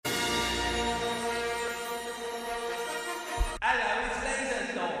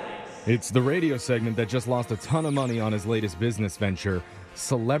It's the radio segment that just lost a ton of money on his latest business venture,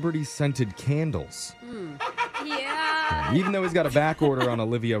 celebrity-scented candles. Yeah. Even though he's got a back order on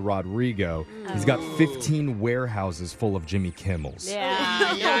Olivia Rodrigo, he's got 15 warehouses full of Jimmy Kimmels.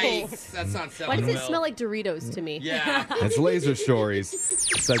 Yeah. Yikes. That's not selling Why does it well. smell like Doritos to me? Yeah. It's Laser Stories,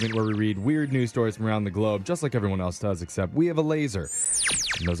 a segment where we read weird news stories from around the globe, just like everyone else does, except we have a laser.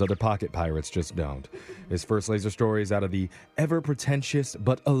 And those other pocket pirates just don't. His first laser story is out of the ever-pretentious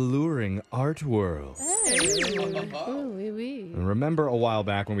but alluring art world. Ooh, wee wee. And remember a while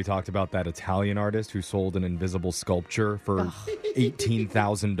back when we talked about that Italian artist who sold an invisible sculpture for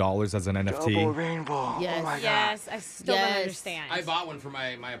 $18,000 as an NFT? Double rainbow. Yes. Oh my God. Yes, I still don't Yes. understand. I bought one for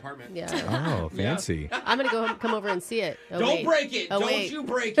my apartment. Yeah. Oh, fancy. I'm going to come over and see it. Oh, Don't wait. break it. Oh, Don't wait. you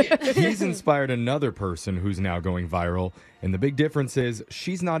break it. He's inspired another person who's now going viral, and the big difference is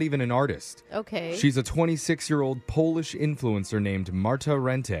she's not even an artist. Okay. She's a 26-year-old Polish influencer named Marta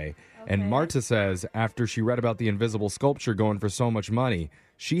Rente, and Marta says after she read about the invisible sculpture going for so much money,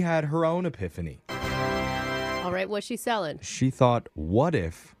 she had her own epiphany. All right, what's she selling? She thought, what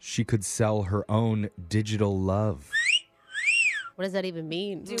if she could sell her own digital love? What does that even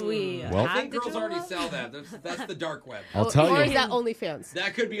mean? Do we Well- I have think girls digital already love? sell that. That's the dark web. I'll tell Or you. is that OnlyFans?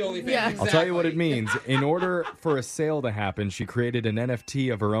 That could be OnlyFans. Yeah. I'll tell you what it Exactly. means. In order for a sale to happen, she created an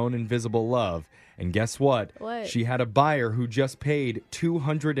NFT of her own invisible love. And guess what? What? She had a buyer who just paid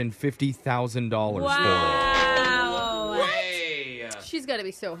 $250,000 for it. Wow. Way. She's got to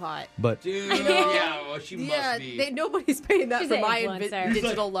be so hot. But Dude, yeah, well, she Yeah, must be. nobody's paying that She's for an my influencer.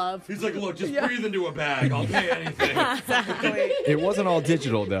 digital love. He's like, look, just breathe into a bag. I'll pay anything. it wasn't all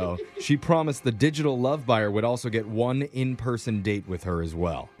digital, though. She promised the digital love buyer would also get one in-person date with her as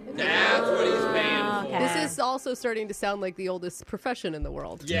well. That's what he's paying for. Okay. This is also starting to sound like the oldest profession in the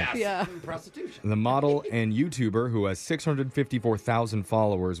world. Yes. Yeah. Prostitution. The model and YouTuber, who has 654,000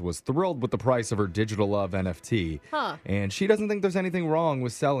 followers, was thrilled with the price of her digital love NFT. Huh. And she doesn't think there's anything wrong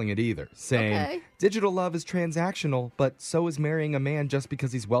with selling it either, saying, Okay. digital love is transactional, but so is marrying a man just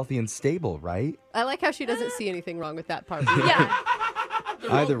because he's wealthy and stable, right? I like how she doesn't see anything wrong with that part. Yeah.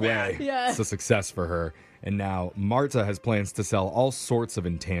 Either way, Yeah. it's a success for her. And now Marta has plans to sell all sorts of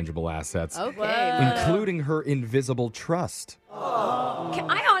intangible assets, Okay. including her invisible trust.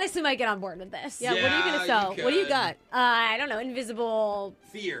 I honestly might get on board with this. Yeah, what are you going Yeah, to sell? you What do you could. got? I don't know. Invisible.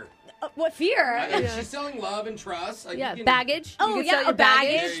 Fear. What fear? If she's selling love and trust. Like, Yeah, you can- baggage. Oh, You can sell yeah, your a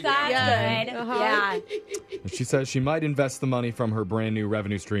baggage. There you That's go. Yeah. good. Uh-huh. Yeah. She says she might invest the money from her brand new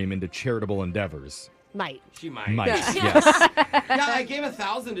revenue stream into charitable endeavors. Might. She might. Might, Yeah. yes. Yeah, I gave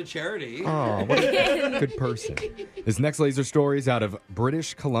 1,000 to charity. Oh, what a good person. This next laser story is out of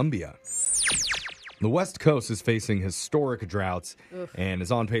British Columbia. The West Coast is facing historic droughts and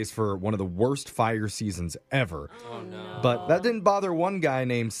is on pace for one of the worst fire seasons ever. Oh, no. But that didn't bother one guy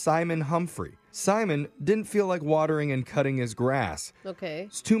named Simon Humphrey. Simon didn't feel like watering and cutting his grass. Okay.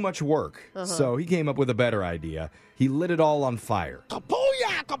 It's too much work. So he came up with a better idea. He lit it all on fire.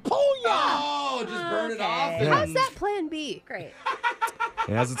 Kapooyah! Kapooyah! Oh, just burn it off. Yeah. How's that plan B? Great.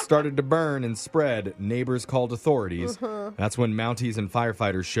 And as it started to burn and spread, neighbors called authorities. That's when Mounties and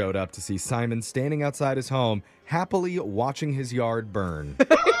firefighters showed up to see Simon standing outside his home, happily watching his yard burn.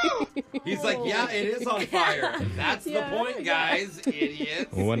 He's like, yeah, it is on fire. That's the point, guys,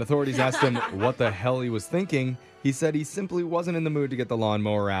 idiots. When authorities asked him what the hell he was thinking, he said he simply wasn't in the mood to get the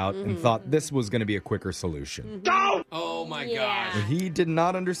lawnmower out and thought this was going to be a quicker solution. Oh, my Yeah. gosh. He did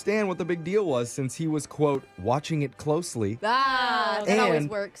not understand what the big deal was since he was, quote, watching it closely. Ah, that always And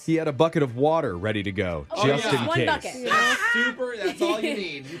works. he had a bucket of water ready to go, Oh, just yeah. in One case. bucket. That's super. That's all you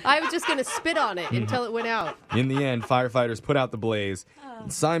need. I was just going to spit on it until it went out. In the end, firefighters put out the blaze.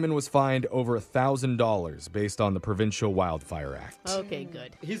 And Simon was fined over $1,000 based on the Provincial Wildfire Act. Okay,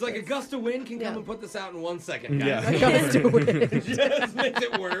 good. He's like, a gust of wind can come Yeah. and put this out in 1 second, guys. Yeah. Just makes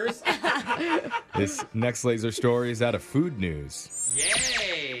it worse. This next laser story is out of food news.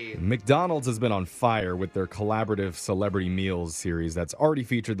 Yay. McDonald's has been on fire with their collaborative celebrity meals series that's already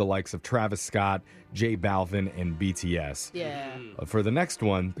featured the likes of Travis Scott, J Balvin, and BTS. Yeah. For the next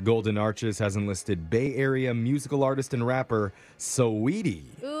one, the Golden Arches has enlisted Bay Area musical artist and rapper Saweetie.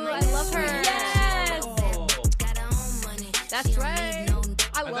 Ooh, I love her. Yes. Oh. That's right.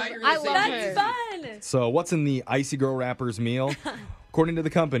 I love thought her. you were I gonna love say her. That's fun. So, what's in the Icy Girl Rapper's meal? According to the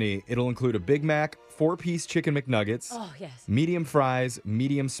company, it'll include a Big Mac, 4-piece chicken McNuggets, Oh, yes. medium fries,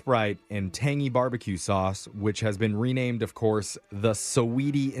 medium Sprite, and tangy barbecue sauce, which has been renamed, of course, the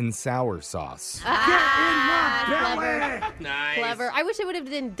Saweetie and Sour Sauce. Clever. Nice. Clever. I wish it would have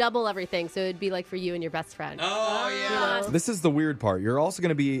been double everything, so it'd be like for you and your best friend. Oh, yeah. This is the weird part. You're also going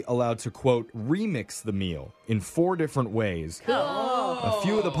to be allowed to, quote, remix the meal in 4 different ways. A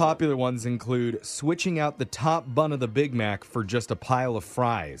few of the popular ones include switching out the top bun of the Big Mac for just a pile of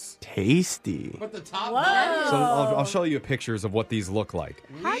fries. Tasty. But the top Whoa. bun? So I'll show you pictures of what these look like.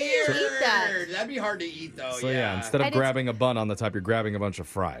 How do you eat that? That'd be hard to eat, though. So yeah, instead of And it's- grabbing a bun on the top, you're grabbing a bunch of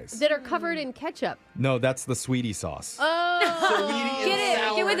fries. That are covered in ketchup. No, that's the sweetie sauce.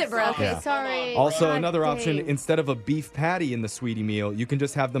 Oh. Get with it, bro. Okay, Yeah. sorry. Also, God another option, dang. instead of a beef patty in the sweetie meal, you can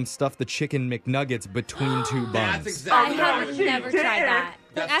just have them stuff the chicken McNuggets between two buns. That's I exactly what I have would never do. tried that.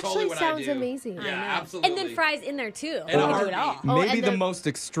 That's That totally actually what sounds I do. amazing. Yeah, I know. absolutely. And then fries in there too. And I a would do it all. heartbeat. Oh, Maybe and the they're- most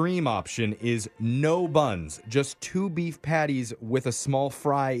extreme option is no buns, just 2 beef patties with a small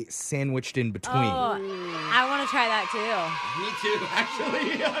fry sandwiched in between. Oh, I want to try that too. Me too,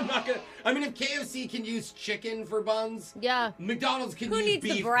 actually. I'm not gonna. I mean, if KFC can use chicken for buns, Yeah. McDonald's can Who use needs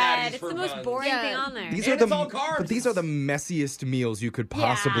beef the bread? patties It's for the most buns. boring Yeah. thing on there. These And are the it's all carbs. but these are the messiest meals you could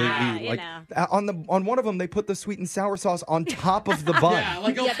possibly Yeah, eat. you Like know. on one of them, they put the sweet and sour sauce on top of the bun. Yeah,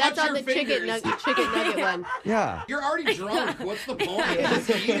 like Yeah, that's touch on your the chicken fingers. nugget one. Yeah. You're already drunk. What's the point? Just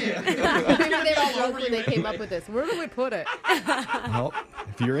eat it. Maybe they all were drunk over when you they came up with this. Where do we put it? Well,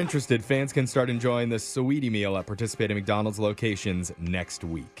 if you're interested, fans can start enjoying the sweetie meal at participating McDonald's locations next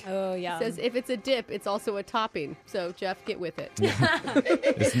week. Oh yeah. Says if it's a dip, it's also a topping. So Jeff, get with it.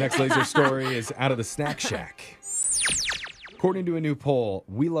 This next laser story is out of the Snack Shack. According to a new poll,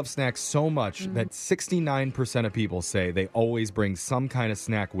 we love snacks so much that 69% of people say they always bring some kind of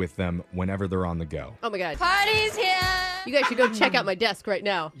snack with them whenever they're on the go. Oh my god. Party's here. You guys should go check out my desk right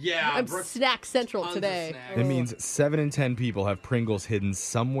now. Yeah, I'm Brooke, snack central tons of today. snacks. That means 7 in 10 people have Pringles hidden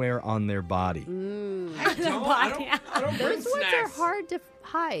somewhere on their body. I don't bring Those ones are snacks. hard to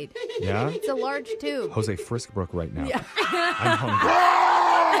hide. Yeah? It's a large tube. Jose Friskbrook right now. Yeah. I'm hungry.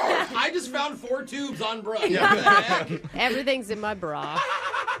 I just found 4 tubes on Brooke. What the heck? Everything's in my bra.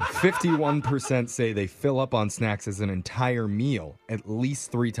 51% say they fill up on snacks as an entire meal at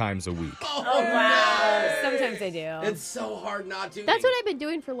least 3 times a week. Oh, Wow. no. Sometimes I do. It's so hard not to. That's eat. what I've been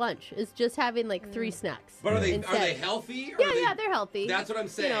doing for lunch. Is just having like 3 snacks. But are they instead. healthy? Or Yeah, are they... yeah, they're healthy. That's what I'm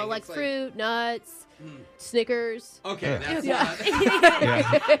saying. You know, like It's like- fruit, nuts, Snickers. Okay, that's Yeah. Yeah.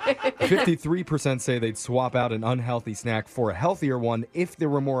 53% say they'd swap out an unhealthy snack for a healthier one if there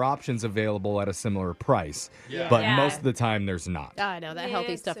were more options available at a similar price. Yeah. But Yeah. most of the time, there's not. I know that Yeah,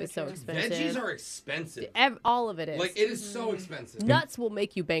 healthy it's stuff so is so true. expensive. Veggies are expensive. All of it is. Like, it is so expensive. Nuts will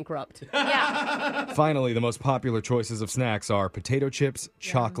make you bankrupt. Yeah. Finally, the most popular choices of snacks are potato chips,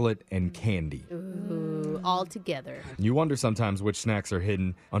 chocolate, and candy. Ooh, all together. You wonder sometimes which snacks are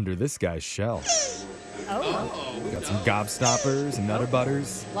hidden under this guy's shell. Got some Gobstoppers and Nutter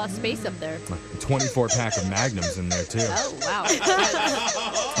Butters. A lot of space up there. A 24-pack of Magnums in there, too. Oh, wow.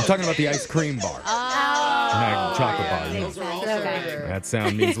 I'm talking about the ice cream bar. Magnum chocolate bar. you know. Those are also Okay. good. That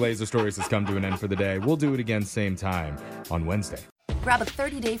sound means Laser Stories has come to an end for the day. We'll do it again same time on Wednesday. Grab a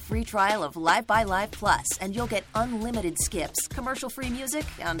 30-day free trial of Live by Live Plus, and you'll get unlimited skips, commercial-free music,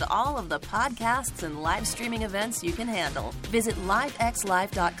 and all of the podcasts and live streaming events you can handle. Visit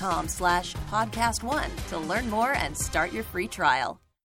livexlive.com/podcast1 to learn more and start your free trial.